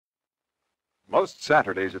Most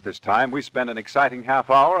Saturdays at this time, we spend an exciting half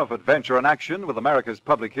hour of adventure and action with America's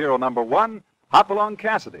public hero number one, Hopalong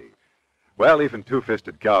Cassidy. Well, even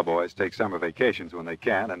two-fisted cowboys take summer vacations when they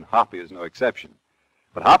can, and Hoppy is no exception.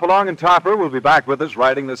 But Hopalong and Topper will be back with us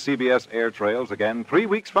riding the CBS air trails again 3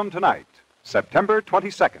 weeks from tonight, September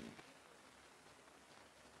 22nd.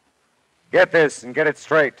 Get this and get it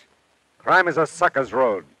straight. Crime is a sucker's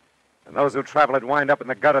road, and those who travel it wind up in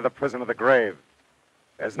the gut of the prison of the grave.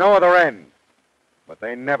 There's no other end, but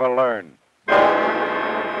they never learn.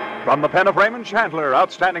 From the pen of Raymond Chandler,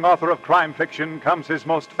 outstanding author of crime fiction, comes his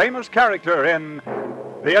most famous character in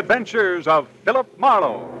The Adventures of Philip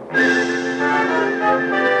Marlowe.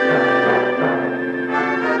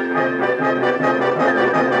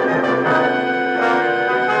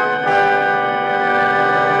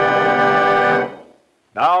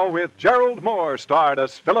 Now, with Gerald Moore starred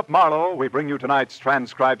as Philip Marlowe, we bring you tonight's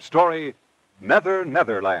transcribed story, Nether,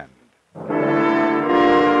 Netherland.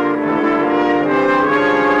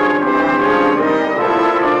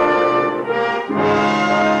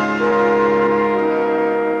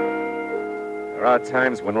 There are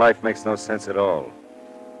times when life makes no sense at all.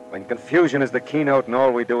 When confusion is the keynote and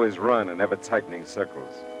all we do is run in ever-tightening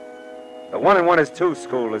circles. The 1 and 1 is 2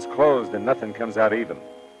 school is closed and nothing comes out even.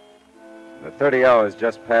 In the 30 hours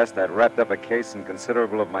just past, I'd wrapped up a case and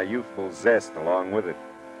considerable of my youthful zest along with it.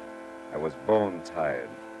 I was bone-tired.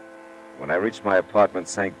 When I reached my apartment,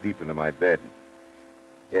 sank deep into my bed.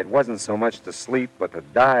 It wasn't so much to sleep, but to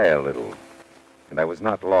die a little. And I was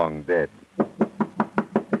not long dead.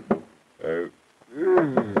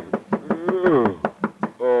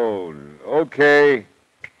 Oh, okay.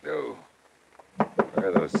 Oh, where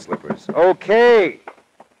are those slippers? Okay.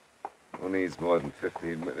 Who needs more than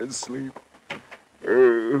 15 minutes sleep?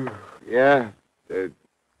 Yeah.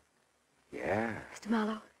 Yeah. Mr.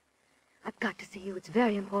 Marlowe, I've got to see you. It's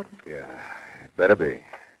very important. Yeah, it better be.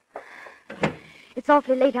 It's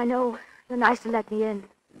awfully late, I know. You're nice to let me in.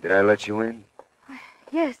 Did I let you in?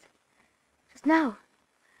 Yes. Just now.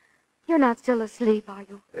 You're not still asleep, are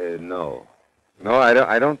you? No. No,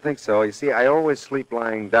 I don't think so. You see, I always sleep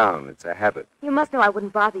lying down. It's a habit. You must know I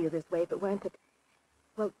wouldn't bother you this way if it weren't that...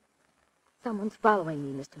 Well, someone's following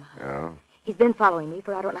me, Mr. Marlowe. Oh? He's been following me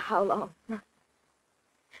for I don't know how long.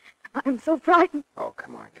 I'm so frightened. Oh,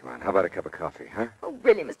 come on. How about a cup of coffee, huh? Oh,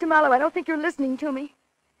 really, Mr. Marlowe, I don't think you're listening to me.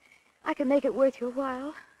 I can make it worth your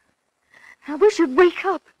while. I wish you'd wake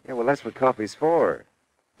up. Yeah, well, that's what coffee's for.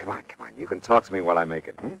 Come on. You can talk to me while I make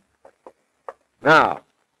it, Now,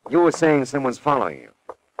 you were saying someone's following you.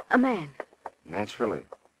 A man. Naturally.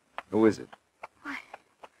 Who is it? Why,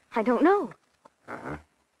 I don't know. Uh-huh.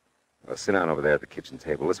 Well, sit down over there at the kitchen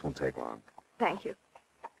table. This won't take long. Thank you.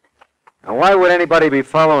 Now, why would anybody be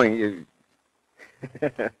following you?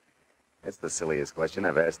 That's the silliest question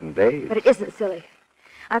I've asked in days. But it isn't silly.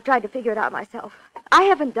 I've tried to figure it out myself. I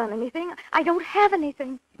haven't done anything. I don't have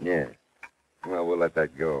anything. Yes. Well, we'll let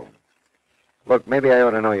that go. Look, maybe I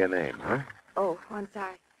ought to know your name, huh? Oh, I'm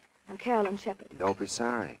sorry. I'm Carolyn Shepherd. Don't be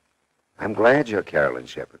sorry. I'm glad you're Carolyn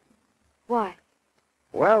Shepherd. Why?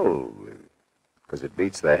 Well, because it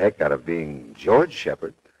beats the heck out of being George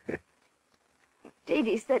Shepherd. Dee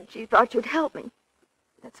Dee said she thought you'd help me.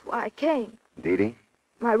 That's why I came. Dee Dee?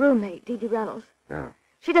 My roommate, Dee Dee Reynolds. Oh.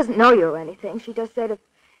 She doesn't know you or anything. She just said if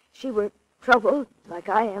she were troubled, like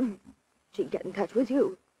I am, she'd get in touch with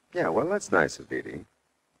you. Yeah, well, that's nice of Dee Dee.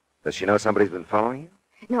 Does she know somebody's been following you?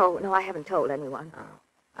 No, I haven't told anyone. Oh.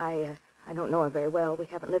 I don't know her very well. We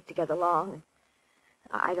haven't lived together long.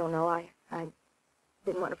 I don't know. I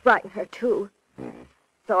didn't want to frighten her, too. Mm-hmm.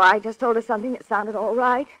 So I just told her something that sounded all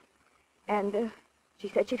right. And she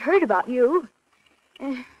said she'd heard about you.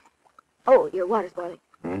 Oh, your water's boiling.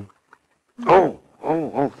 Hmm? Oh,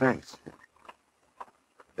 thanks.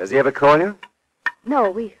 Does he ever call you? No,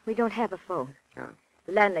 we don't have a phone. Oh.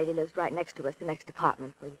 The landlady lives right next to us, the next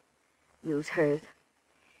apartment. We use hers.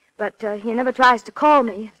 But he never tries to call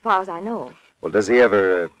me, as far as I know. Well, does he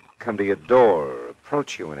ever come to your door or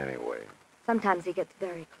approach you in any way? Sometimes he gets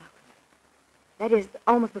very close. That is,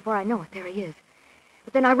 almost before I know it, there he is.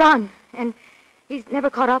 But then I run, and he's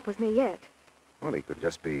never caught up with me yet. Well, he could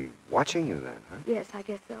just be watching you then, huh? Yes, I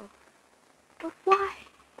guess so. But why?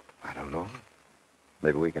 I don't know.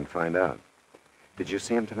 Maybe we can find out. Did you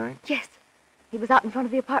see him tonight? Yes. He was out in front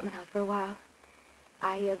of the apartment house for a while.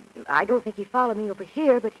 I don't think he followed me over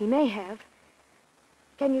here, but he may have.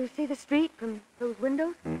 Can you see the street from those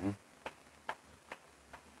windows? Mm-hmm.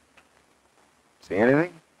 See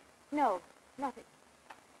anything? No, nothing.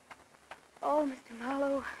 Oh, Mr.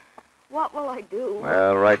 Marlowe, what will I do?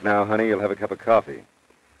 Well, right now, honey, you'll have a cup of coffee.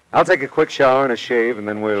 I'll take a quick shower and a shave, and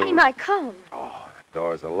then we'll... He might come. Oh,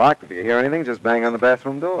 Doors are locked. If you hear anything, just bang on the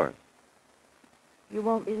bathroom door. You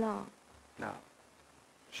won't be long. No.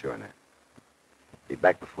 Sure not. Be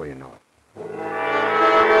back before you know it.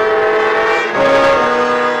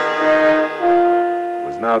 It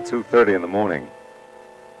was now 2:30 in the morning.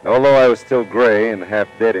 Although I was still gray and half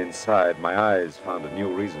dead inside, my eyes found a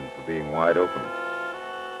new reason for being wide open.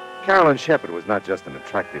 Carolyn Shepard was not just an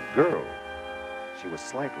attractive girl. She was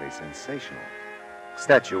slightly sensational.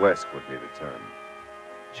 Statuesque would be the term.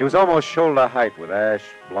 She was almost shoulder height with ash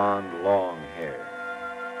blonde, long hair.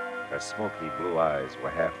 Her smoky blue eyes were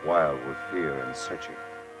half wild with fear and searching.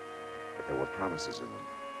 But there were promises in them.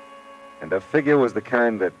 And her figure was the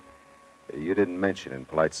kind that you didn't mention in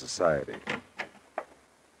polite society.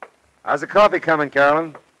 How's the coffee coming,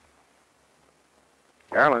 Carolyn?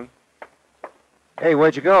 Carolyn? Hey,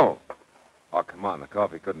 where'd you go? Oh, come on, the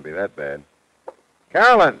coffee couldn't be that bad.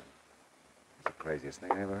 Carolyn! That's the craziest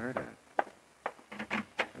thing I ever heard of.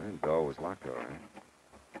 The door was locked, all right.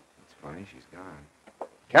 It's funny, she's gone.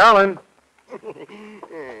 Carolyn!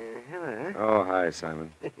 Hello. Oh, hi,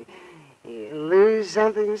 Simon. You lose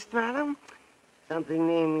something, Stratum? Something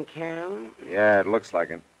named Carolyn? Yeah, it looks like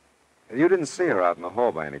it. You didn't see her out in the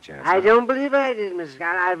hall by any chance, I huh? don't believe I did, Miss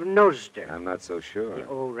Scott. I've noticed her. I'm not so sure.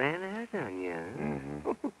 Oh, ran out on you, huh?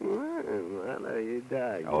 Mm-hmm. Well, are you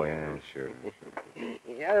dog? Oh, yeah, sure.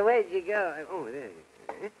 Yeah, where'd you go? Oh, there.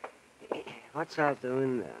 What's out the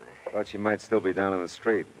window? Thought she might still be down on the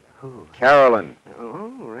street. Who? Carolyn,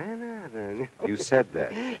 Oh, ran out on you. you said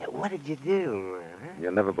that. What did you do? Huh?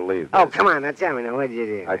 You'll never believe Oh, this. come on, now tell me now. What did you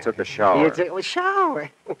do? I took a shower. You took a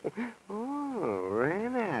shower? Oh,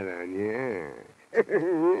 ran out on you.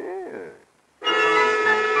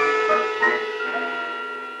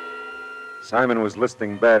 Simon was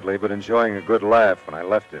listening badly, but enjoying a good laugh when I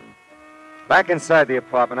left him. Back inside the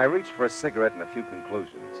apartment, I reached for a cigarette and a few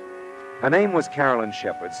conclusions. Her name was Carolyn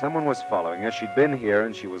Shepard. Someone was following her. She'd been here,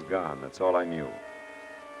 and she was gone. That's all I knew.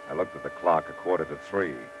 I looked at the clock,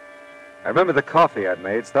 2:45. I remember the coffee I'd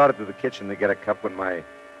made, started to the kitchen to get a cup when my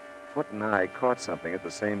foot and eye caught something at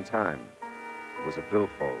the same time. It was a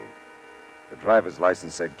billfold. The driver's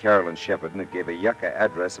license said Carolyn Shepard, and it gave a Yucca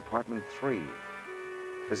address, apartment 3.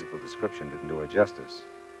 Physical description didn't do her justice,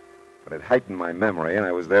 but it heightened my memory, and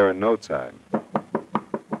I was there in no time.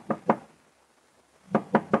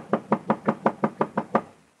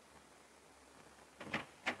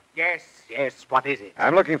 Yes, what is it?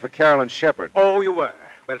 I'm looking for Carolyn Shepard. Oh, you were.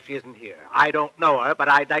 Well, she isn't here. I don't know her, but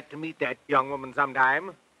I'd like to meet that young woman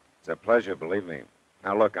sometime. It's a pleasure, believe me.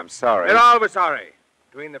 Now, look, I'm sorry. We're always sorry.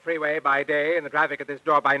 Between the freeway by day and the traffic at this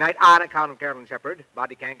door by night, on account of Carolyn Shepard,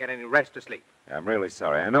 body can't get any rest or sleep. I'm really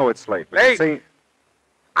sorry. I know it's late, but you Late? see...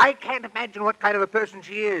 I can't imagine what kind of a person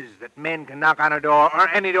she is, that men can knock on her door, or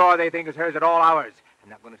any door they think is hers at all hours. I'm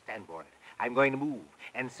not going to stand for it. I'm going to move.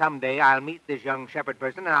 And someday I'll meet this young Shepard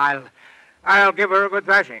person, and I'll give her a good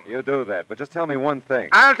thrashing. You do that, but just tell me one thing.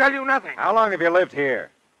 I'll tell you nothing. How long have you lived here?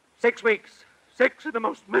 6 weeks. 6 of the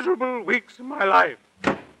most miserable weeks of my life.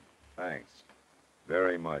 Thanks.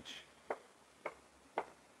 Very much.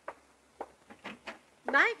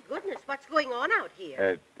 My goodness, what's going on out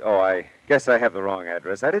here? I guess I have the wrong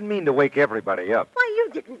address. I didn't mean to wake everybody up. Why, you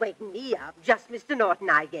didn't wake me up. Just Mr. Norton,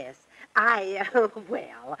 I guess.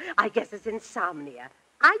 Well, I guess it's insomnia.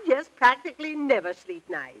 I just practically never sleep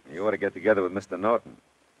nights. You ought to get together with Mr. Norton.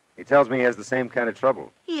 He tells me he has the same kind of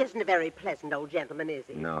trouble. He isn't a very pleasant old gentleman, is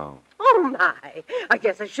he? No. Oh, my. I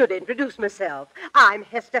guess I should introduce myself. I'm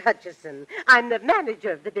Hester Hutchison. I'm the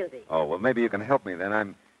manager of the building. Oh, well, maybe you can help me then.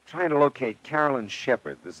 I'm trying to locate Carolyn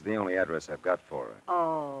Shepard. This is the only address I've got for her.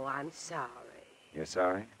 Oh, I'm sorry. You're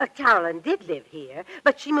sorry? Carolyn did live here,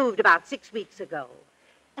 but she moved about 6 weeks ago.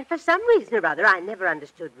 And for some reason or other, I never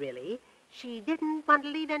understood really, she didn't want to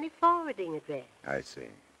leave any forwarding address. I see.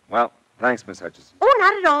 Well, thanks, Miss Hutchison. Oh,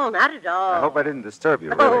 not at all, not at all. I hope I didn't disturb you,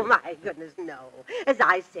 really. Oh, my goodness, no. As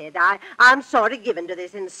I said, I'm sort of given to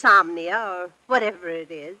this insomnia or whatever it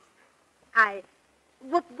is.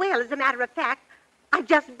 Well, as a matter of fact, I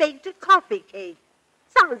just baked a coffee cake.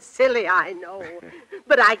 Sounds silly, I know.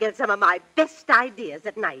 But I get some of my best ideas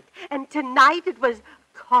at night. And tonight it was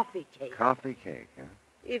coffee cake. Coffee cake, huh?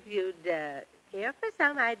 If you'd care for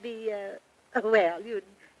some, I'd be, you'd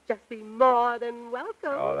just be more than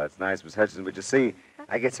welcome. Oh, that's nice, Miss Hutchison. But you see,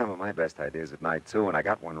 I get some of my best ideas at night, too, and I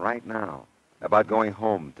got one right now about going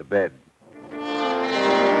home to bed.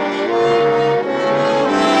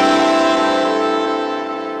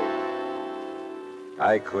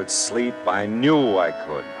 I could sleep. I knew I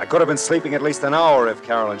could. I could have been sleeping at least an hour if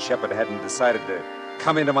Carolyn Shepard hadn't decided to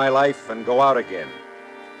come into my life and go out again.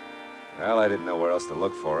 Well, I didn't know where else to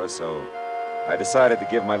look for her, so I decided to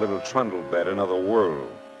give my little trundle bed another whirl.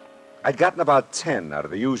 I'd gotten about 10 out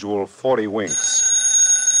of the usual 40 winks.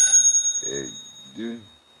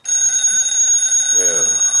 Well,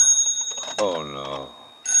 oh no.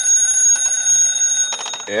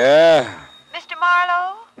 Yeah? Mr.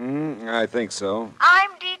 Marlowe? I think so.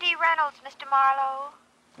 I'm Dee Dee Reynolds, Mr. Marlowe.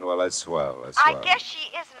 Well, that's swell, that's I swell. guess she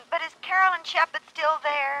isn't, but is Carolyn Shepard still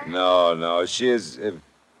there? No, she is...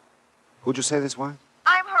 Who'd you say this was?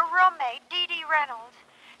 I'm her roommate, Dee Dee Reynolds.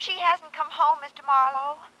 She hasn't come home, Mr.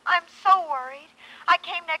 Marlowe. I'm so worried. I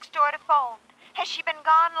came next door to phone. Has she been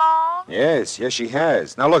gone long? Yes, she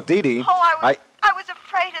has. Now, look, Dee Dee... Oh, I was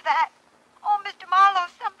afraid of that. Oh, Mr. Marlowe,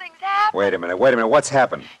 something's happened. Wait a minute, what's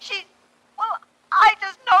happened? Well, I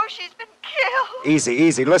just know she's been killed.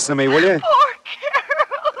 Easy, listen to me, will you? Poor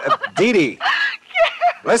Carol. Dee Dee. Carol.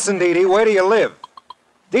 Listen, Dee Dee, where do you live?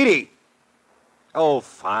 Dee Dee. Oh,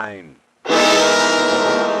 fine.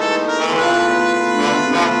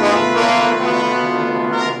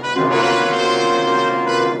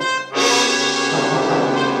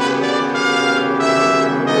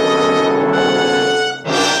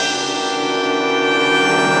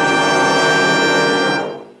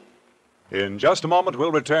 In just a moment,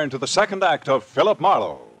 we'll return to the second act of Philip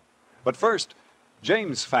Marlowe. But first,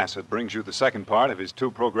 James Fassett brings you the second part of his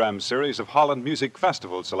two-program series of Holland Music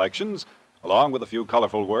Festival selections, along with a few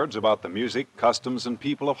colorful words about the music, customs, and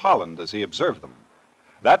people of Holland as he observed them.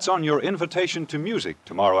 That's on your invitation to music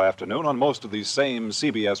tomorrow afternoon on most of these same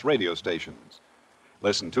CBS radio stations.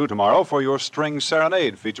 Listen to tomorrow for your string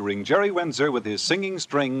serenade featuring Jerry Windsor with his singing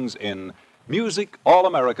strings in Music All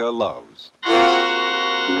America Loves.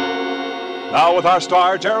 Now with our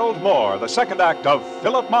star, Gerald Moore, the second act of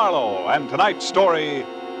Philip Marlowe, and tonight's story,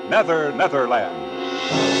 Nether, Netherland.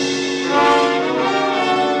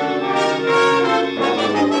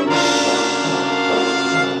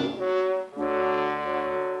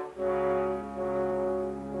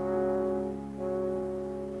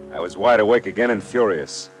 I was wide awake again and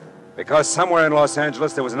furious. Because somewhere in Los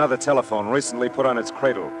Angeles there was another telephone recently put on its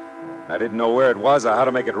cradle. I didn't know where it was or how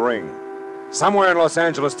to make it ring. Somewhere in Los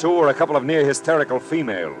Angeles, too, were a couple of near-hysterical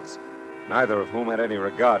females, neither of whom had any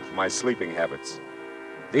regard for my sleeping habits.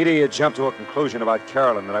 Dee Dee had jumped to a conclusion about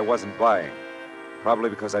Carolyn that I wasn't buying, probably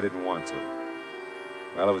because I didn't want to.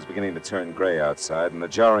 Well, it was beginning to turn gray outside, and the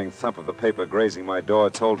jarring thump of the paper grazing my door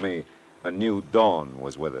told me a new dawn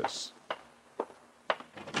was with us.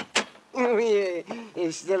 Oh, yeah.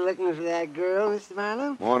 You still looking for that girl, Mr.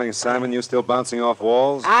 Marlowe? Morning, Simon. You still bouncing off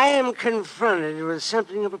walls? I am confronted with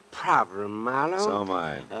something of a problem, Marlowe. So am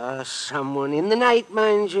I. Someone in the night,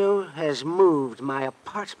 mind you, has moved my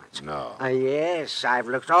apartment. No. Yes, I've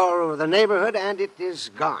looked all over the neighborhood, and it is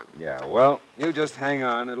gone. Yeah, well, you just hang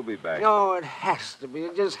on. It'll be back. Oh, it has to be.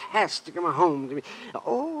 It just has to come home to me.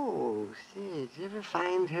 Oh, say, did you ever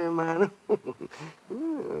find her, Marlowe?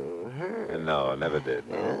 Ooh, her. No, never did.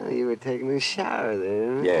 No. Well, you were taking a shower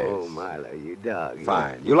then. Yes. Oh, Marlowe, you dog.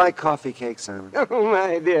 Fine. You like coffee cake, Simon? Oh,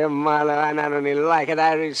 my dear Marlowe, I not only like it,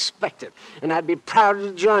 I respect it. And I'd be proud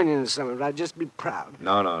to join you in some of it. I'd just be proud.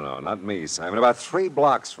 No, not me, Simon. About 3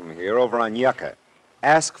 blocks from here, over on Yucca.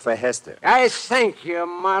 Ask for Hester. I thank you,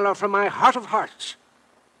 Marlowe, from my heart of hearts.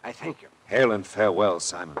 I thank you. Hail and farewell,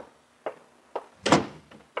 Simon.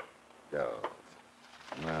 Oh.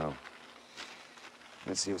 Well,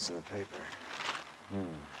 let's see what's in the paper.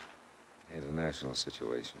 International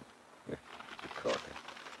situation.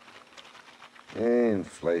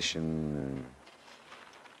 Inflation.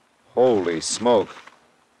 Holy smoke.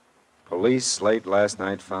 Police late last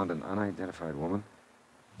night found an unidentified woman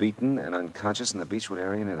beaten and unconscious in the Beechwood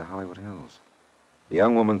area near the Hollywood Hills. The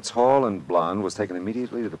young woman, tall and blonde, was taken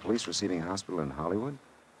immediately to the police receiving hospital in Hollywood,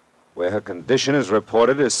 where her condition is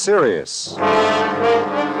reported as serious.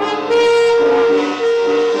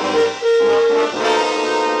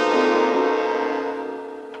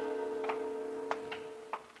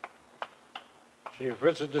 She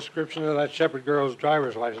fits a description of that Shepherd girl's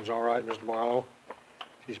driver's license, all right, Mr. Marlowe.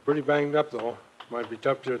 She's pretty banged up, though. Might be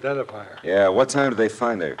tough to identify her. Yeah, what time did they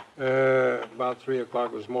find her? About 3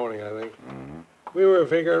 o'clock this morning, I think. Mm-hmm. We were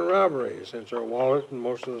figuring robbery, since her wallet and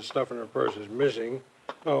most of the stuff in her purse is missing.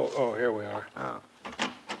 Oh, here we are. Oh.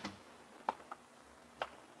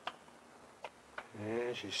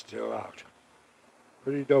 Yeah, she's still out.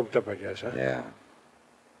 Pretty doped up, I guess, huh? Yeah.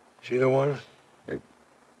 She the one?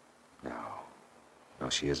 No,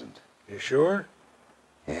 she isn't. You sure?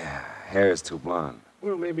 Yeah, hair is too blonde.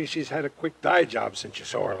 Well, maybe she's had a quick dye job since you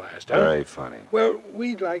saw her last, huh? Very funny. Well,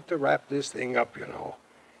 we'd like to wrap this thing up, you know.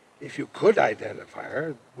 If you could identify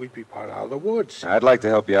her, we'd be part out of the woods. I'd like to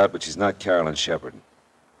help you out, but she's not Carolyn Shepard.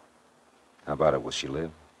 How about it? Will she live?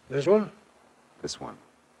 This one? This one.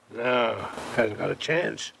 No, hasn't got a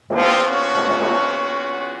chance.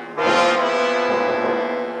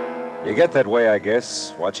 You get that way, I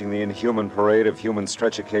guess, watching the inhuman parade of human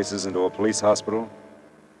stretcher cases into a police hospital.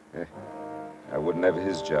 I wouldn't have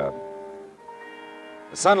his job.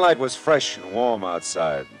 The sunlight was fresh and warm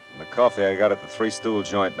outside, and the coffee I got at the Three Stool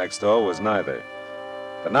joint next door was neither.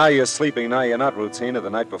 But now you're sleeping, now you're not routine, and the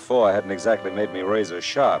night before hadn't exactly made me razor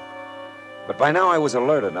sharp. But by now I was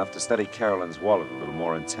alert enough to study Carolyn's wallet a little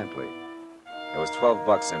more intently. There was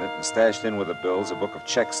 $12 in it, and stashed in with the bills a book of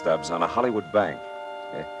check stubs on a Hollywood bank.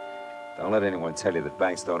 Don't let anyone tell you that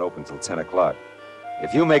banks don't open till 10 o'clock.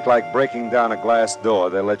 If you make like breaking down a glass door,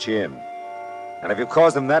 they'll let you in. And if you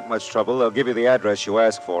cause them that much trouble, they'll give you the address you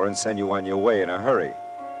ask for and send you on your way in a hurry.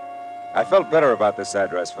 I felt better about this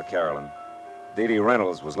address for Carolyn. Dee Dee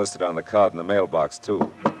Reynolds was listed on the card in the mailbox,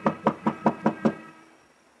 too.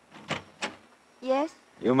 Yes?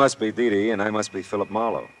 You must be Dee Dee, and I must be Philip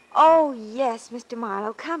Marlowe. Oh, yes, Mr.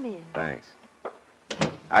 Marlowe. Come in. Thanks.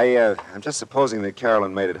 I'm just supposing that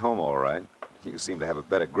Carolyn made it home all right. You seem to have a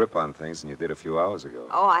better grip on things than you did a few hours ago.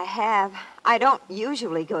 Oh, I have. I don't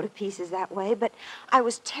usually go to pieces that way, but I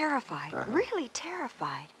was terrified, really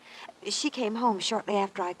terrified. She came home shortly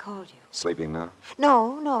after I called you. Sleeping now?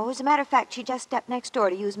 No. As a matter of fact, she just stepped next door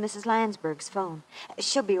to use Mrs. Landsberg's phone.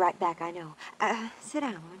 She'll be right back, I know. Sit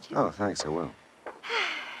down, won't you? Oh, thanks, I will.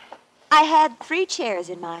 I had 3 chairs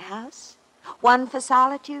in my house. 1 for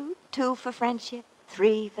solitude, 2 for friendship,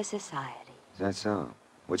 3 for society. Is that so?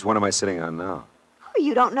 Which one am I sitting on now? Oh,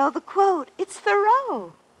 you don't know the quote. It's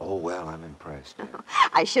Thoreau. Oh, well, I'm impressed.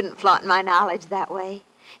 I shouldn't flaunt my knowledge that way.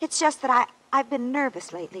 It's just that I've been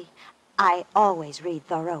nervous lately. I always read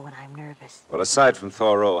Thoreau when I'm nervous. Well, aside from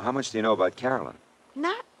Thoreau, how much do you know about Carolyn?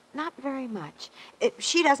 Not very much.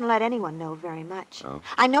 She doesn't let anyone know very much. Oh?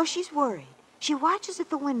 I know she's worried. She watches at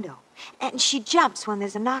the window, and she jumps when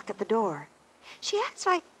there's a knock at the door. She acts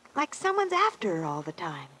like someone's after her all the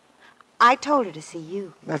time. I told her to see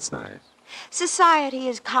you. That's nice. Society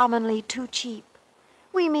is commonly too cheap.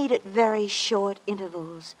 We meet at very short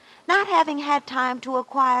intervals, not having had time to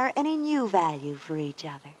acquire any new value for each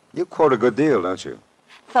other. You quote a good deal, don't you?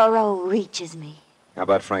 Thoreau reaches me. How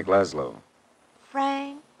about Frank Laszlo?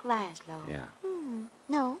 Frank Laszlo? Yeah.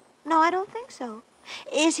 No, I don't think so.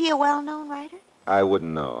 Is he a well-known writer? I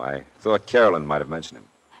wouldn't know. I thought Carolyn might have mentioned him.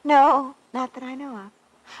 No, not that I know of.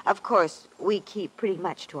 Of course, we keep pretty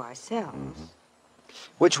much to ourselves. Mm-hmm.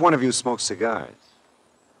 Which one of you smokes cigars?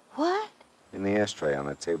 What? In the ashtray on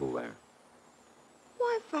that table there.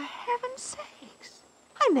 Why, for heaven's sakes.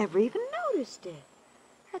 I never even noticed it.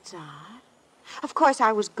 That's odd. Of course,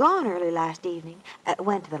 I was gone early last evening.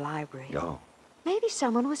 Went to the library. Oh. Maybe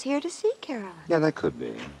someone was here to see Carolyn. Yeah, that could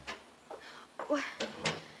be. Well,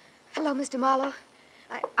 hello, Mr. Marlowe.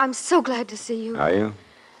 I'm so glad to see you. Are you?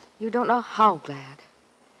 You don't know how glad.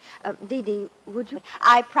 Dee Dee, would you?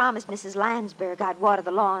 I promised Mrs. Landsberg I'd water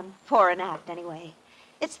the lawn, fore an act anyway.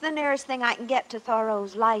 It's the nearest thing I can get to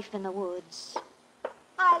Thoreau's Life in the Woods.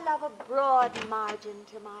 I love a broad margin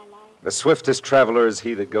to my life. The swiftest traveler is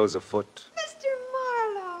he that goes afoot. Mr.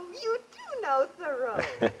 Marlowe, you do know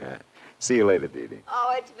Thoreau. See you later, Dee Dee.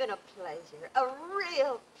 Oh, it's been a pleasure, a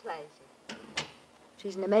real pleasure.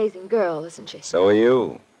 She's an amazing girl, isn't she? So are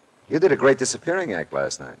you. You did a great disappearing act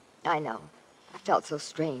last night. I know. I felt so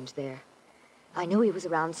strange there. I knew he was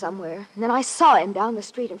around somewhere, and then I saw him down the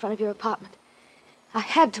street in front of your apartment. I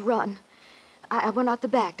had to run. I went out the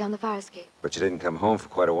back, down the fire escape. But you didn't come home for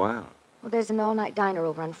quite a while. Well, there's an all-night diner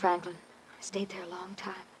over on Franklin. I stayed there a long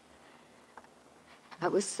time. I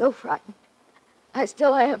was so frightened. I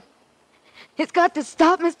still am. It's got to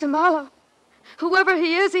stop, Mr. Marlowe. Whoever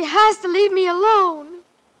he is, he has to leave me alone.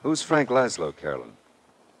 Who's Frank Laszlo, Carolyn?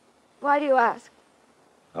 Why do you ask?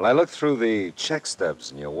 Well, I looked through the check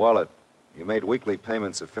stubs in your wallet. You made weekly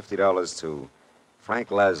payments of $50 to Frank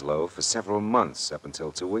Laszlo for several months, up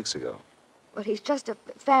until 2 weeks ago. Well, he's just a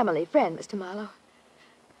family friend, Mr. Marlowe.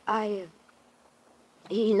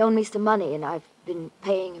 He loaned me some money, and I've been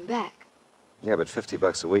paying him back. Yeah, but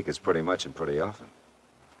 $50 a week is pretty much and pretty often.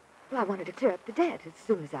 Well, I wanted to clear up the debt as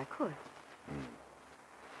soon as I could.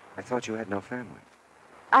 I thought you had no family.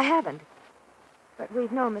 I haven't. But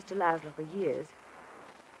we've known Mr. Laszlo for years.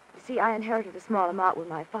 You see, I inherited a small amount when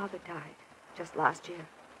my father died, just last year.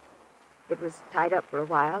 It was tied up for a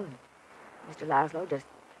while, and Mr. Laszlo just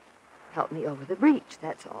helped me over the breach,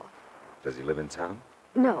 that's all. Does he live in town?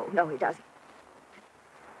 No, he doesn't.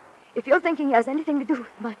 If you're thinking he has anything to do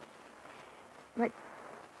with my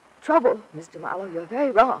trouble, Mr. Marlowe, you're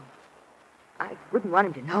very wrong. I wouldn't want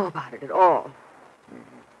him to know about it at all.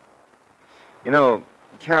 You know,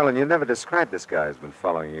 Carolyn, you never described this guy who's been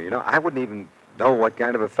following you. You know, I wouldn't even know what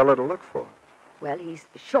kind of a fellow to look for. Well, he's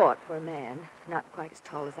short for a man, not quite as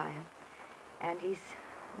tall as I am. And he's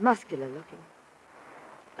muscular looking.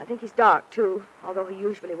 I think he's dark, too, although he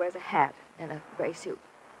usually wears a hat and a gray suit.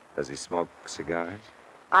 Does he smoke cigars?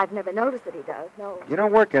 I've never noticed that he does, no. You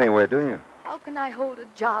don't work anywhere, do you? How can I hold a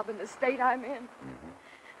job in the state I'm in?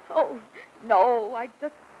 Oh, no, I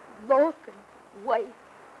just look and wait.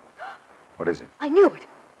 What is it? I knew it.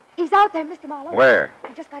 He's out there, Mr. Marlowe. Where?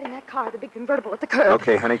 He just got in that car, the big convertible at the curb.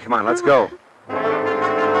 Okay, honey, come on, let's go.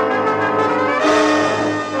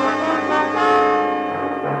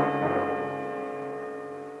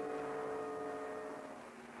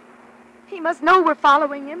 He must know we're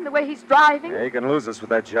following him, the way he's driving. Yeah, he can lose us with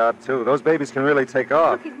that job, too. Those babies can really take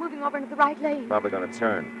off. Look, he's moving over into the right lane. Probably gonna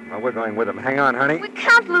turn. Well, we're going with him. Hang on, honey. We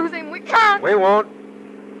can't lose him. We can't. We won't.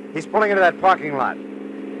 He's pulling into that parking lot.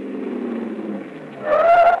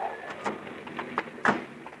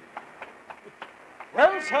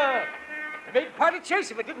 Well, sir, we made quite a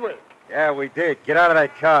chase of it, didn't we? Yeah, we did. Get out of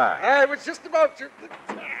that car. I was just about to.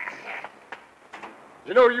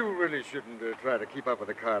 You know, you really shouldn't try to keep up with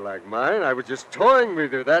a car like mine. I was just toying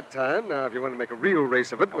with you that time. Now, if you want to make a real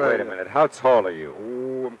race of it... Oh, wait a minute. How tall are you?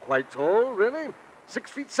 Oh, I'm quite tall, really.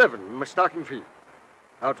 6'7" in my stocking feet.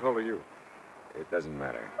 How tall are you? It doesn't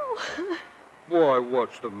matter. Boy,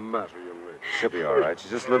 what's the matter, young lady? She'll be all right. She's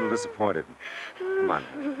just a little disappointed. Come on.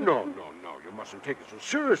 No. You mustn't take it so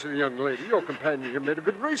seriously, young lady. Your companion here made a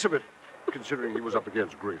good race of it, considering he was up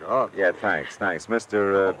against great odds. Yeah, thanks.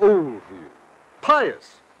 Mr. Oldfield.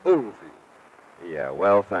 Pius Oldfield. Yeah,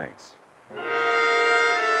 well, thanks.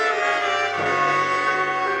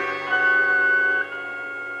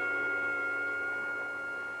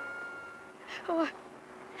 Oh,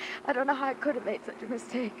 I don't know how I could have made such a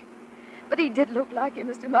mistake. But he did look like him,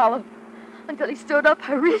 Mr. Marlowe. Until he stood up,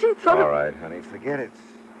 I really thought... All right, honey, forget it.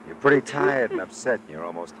 You're pretty tired and upset, and you're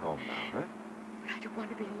almost home now, huh? I don't want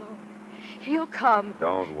to be alone. He'll come.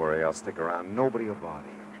 Don't worry, I'll stick around. Nobody will bother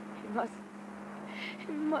you. He must.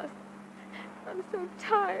 He must. I'm so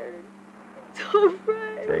tired. I'm so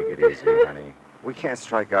afraid. Take it easy, honey. We can't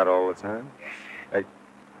strike out all the time.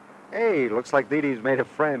 Hey, looks like Dee Dee's made a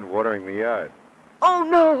friend watering the yard. Oh,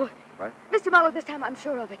 no. What? Mr. Marlowe, this time I'm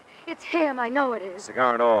sure of it. It's him. I know it is.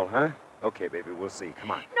 Cigar and all, huh? Okay, baby, we'll see.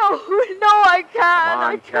 Come on. No, I can't. Come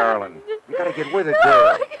on, Carolyn. You gotta get with it,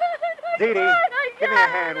 girl. Dee Dee, give me a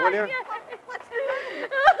hand, will you?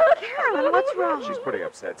 Carolyn, what's wrong? She's pretty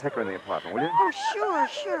upset. Take her in the apartment, will you? Oh,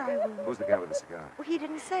 sure, I will. Who's the guy with the cigar? Well, he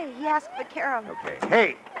didn't say. He asked for Carolyn.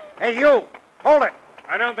 Okay. Hey, you! Hold it!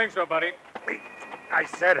 I don't think so, buddy. I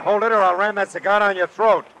said hold it or I'll ram that cigar down your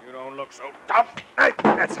throat. You don't look so tough.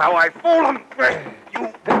 That's how I fool him.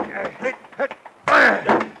 You... Mr.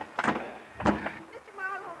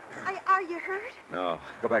 Marlowe, are you hurt? No,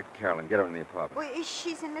 go back to Carolyn. Get her in the apartment. Well,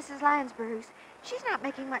 she's in Mrs. Lansbury's. She's not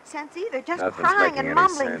making much sense either, just Nothing's crying making and any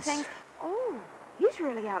mumbling sense. things. Oh, he's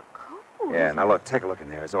really out cold. Yeah, now look, take a look in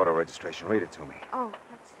there. His auto registration. Read it to me. Oh,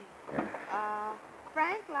 let's see. Yeah.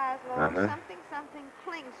 Frank Laszlo, something,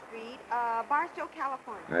 Kling Street, Barstow,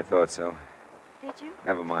 California. I thought so. Did you?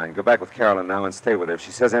 Never mind. Go back with Carolyn now and stay with her. If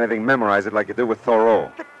she says anything, memorize it like you do with Thoreau.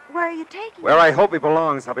 But where are you taking Where I hope he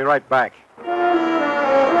belongs. I'll be right back. Hey,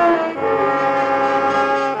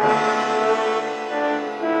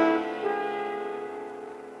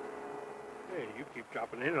 you keep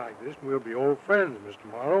dropping in like this, and we'll be old friends, Mr.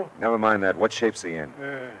 Marlowe. Never mind that. What shape's he in?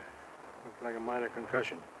 Looks like a minor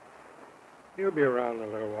concussion. He'll be around in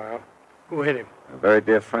a little while. Who hit him? A very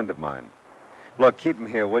dear friend of mine. Look, keep him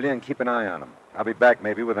here, will you, and keep an eye on him. I'll be back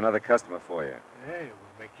maybe with another customer for you. Hey,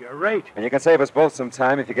 we'll make you a rate. And you can save us both some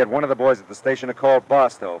time if you get one of the boys at the station to call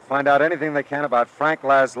Barstow. Find out anything they can about Frank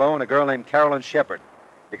Laszlo and a girl named Carolyn Shepard.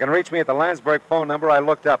 You can reach me at the Landsberg phone number I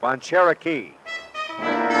looked up on Cherokee.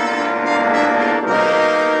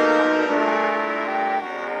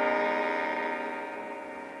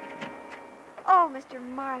 Oh, Mr.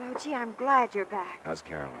 Marlowe, gee, I'm glad you're back. How's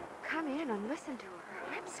Carolyn? Come in and listen to her.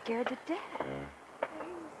 I'm scared to death. I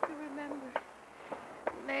used to remember.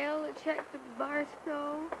 Mail a check to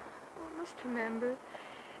Barstow. I must remember.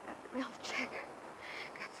 After mail check.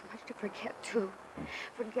 Got so much to forget, too.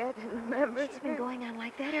 Forget and remember. She's been going on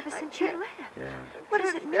like that ever since you left. Yeah. What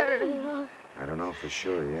does it mean? I don't know for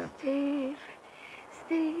sure yet. Steve,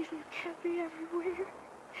 you can't be everywhere.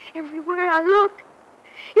 Everywhere I look,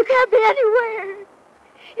 you can't be anywhere.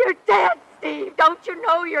 You're dead, Steve. Don't you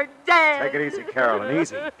know you're dead? Take it easy, Carolyn.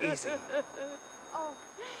 Easy. Oh,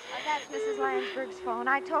 that's Mrs. Lansberg's phone.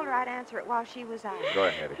 I told her I'd answer it while she was out. Go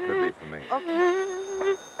ahead. It could be for me.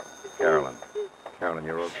 Okay. Carolyn,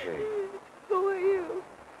 you're okay. Who are you?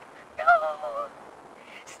 No.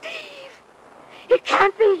 Steve,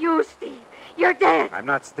 can't be you, Steve. You're dead. I'm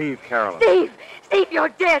not Steve, Carolyn. Steve, you're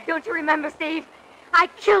dead. Don't you remember, Steve? I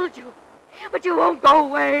killed you. But you won't go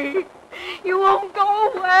away. You won't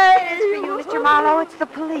go away. As for you, Mr. Marlowe, it's the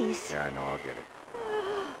police. Yeah, I know. I'll get it.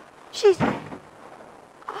 She's...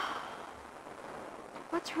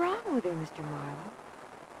 What's wrong with her, Mr. Marlowe?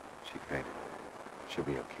 She fainted. She'll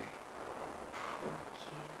be okay. Poor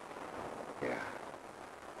kid. Yeah.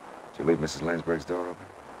 Did you leave Mrs. Landsberg's door open?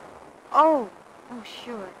 Oh,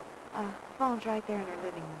 sure. Phone's right there in her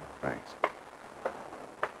living room. Thanks.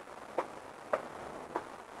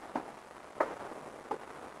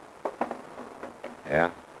 Yeah?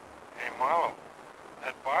 Hey, Marlowe,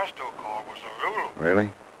 that Barstow call was a rule.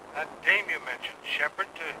 Really? That dame you mentioned, Shepard,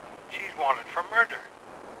 she's wanted for murder.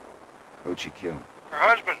 Who'd she kill? Her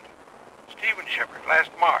husband, Stephen Shepard,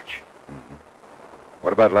 last March. Mm-hmm.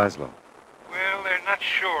 What about Laszlo? Well, they're not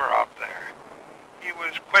sure out there. He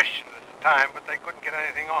was questioned at the time, but they couldn't get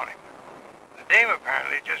anything on him. The dame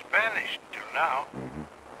apparently just vanished until now. Mm-hmm.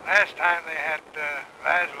 Last time they had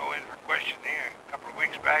Laszlo in for questioning a couple of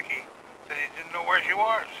weeks back, he said he didn't know where she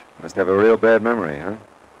was. Must have a real bad memory, huh?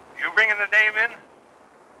 You bringing the dame in?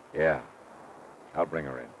 Yeah. I'll bring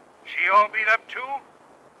her in. She all beat up, too?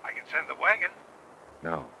 I can send the wagon.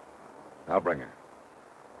 No. I'll bring her.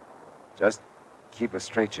 Just keep a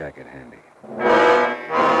straitjacket handy.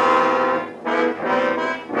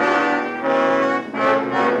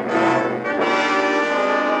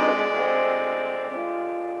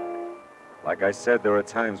 Like I said, there are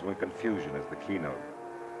times when confusion is the keynote.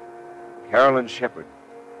 Carolyn Shepard,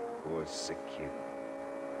 poor sick kid,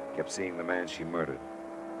 kept seeing the man she murdered.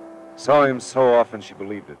 Saw him so often she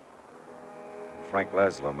believed it. Frank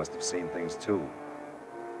Laszlo must have seen things too.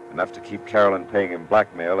 Enough to keep Carolyn paying him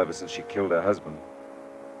blackmail ever since she killed her husband.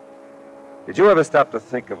 Did you ever stop to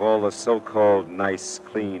think of all the so-called nice,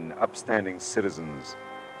 clean, upstanding citizens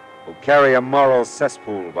who carry a moral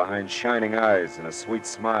cesspool behind shining eyes and a sweet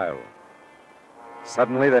smile?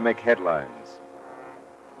 Suddenly they make headlines,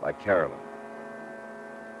 like Carolyn.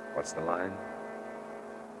 What's the line?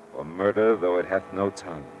 For murder, though it hath no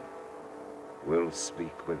tongue, will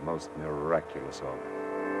speak with most miraculous order.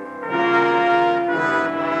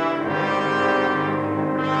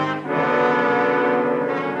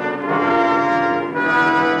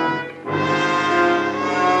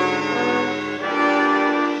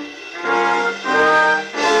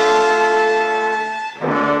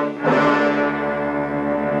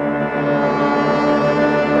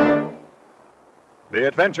 The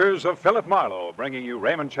Adventures of Philip Marlowe, bringing you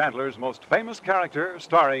Raymond Chandler's most famous character,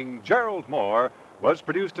 starring Gerald Moore, was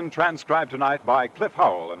produced and transcribed tonight by Cliff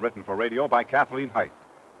Howell and written for radio by Kathleen Height.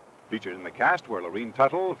 Featured in the cast were Lorene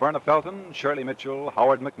Tuttle, Verna Felton, Shirley Mitchell,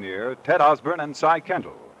 Howard McNear, Ted Osborne, and Cy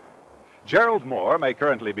Kendall. Gerald Moore may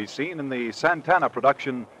currently be seen in the Santana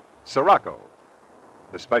production Sirocco.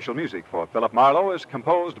 The special music for Philip Marlowe is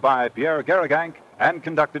composed by Pierre Garrigank and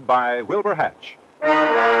conducted by Wilbur Hatch.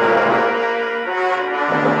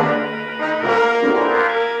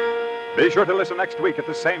 Be sure to listen next week at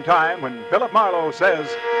the same time when Philip Marlowe says...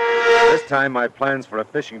 This time my plans for a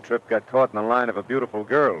fishing trip got caught in the line of a beautiful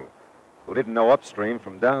girl who didn't know upstream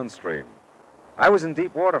from downstream. I was in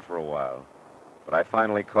deep water for a while, but I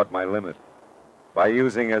finally caught my limit by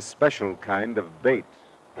using a special kind of bait.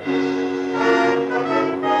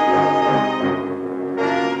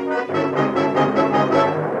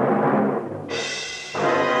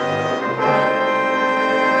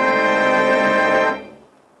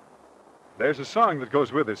 There's a song that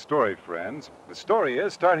goes with this story, friends. The story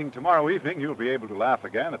is, starting tomorrow evening, you'll be able to laugh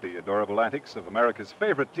again at the adorable antics of America's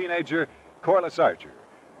favorite teenager, Corliss Archer.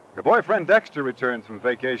 Her boyfriend Dexter returns from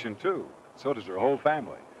vacation, too. So does her whole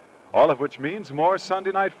family. All of which means more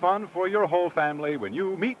Sunday night fun for your whole family when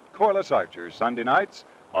you meet Corliss Archer Sunday nights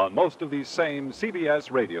on most of these same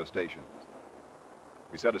CBS radio stations.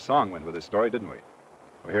 We said a song went with this story, didn't we?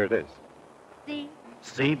 Well, here it is.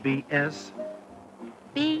 CBS.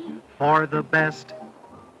 B. For the best.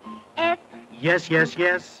 S. Yes, yes,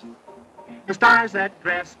 yes. The stars that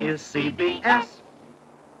dress is CBS.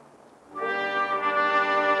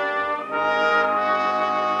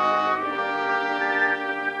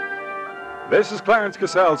 This is Clarence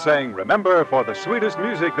Cassell saying, remember, for the sweetest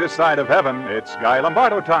music this side of heaven, it's Guy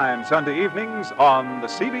Lombardo time, Sunday evenings on the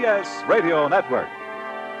CBS Radio Network.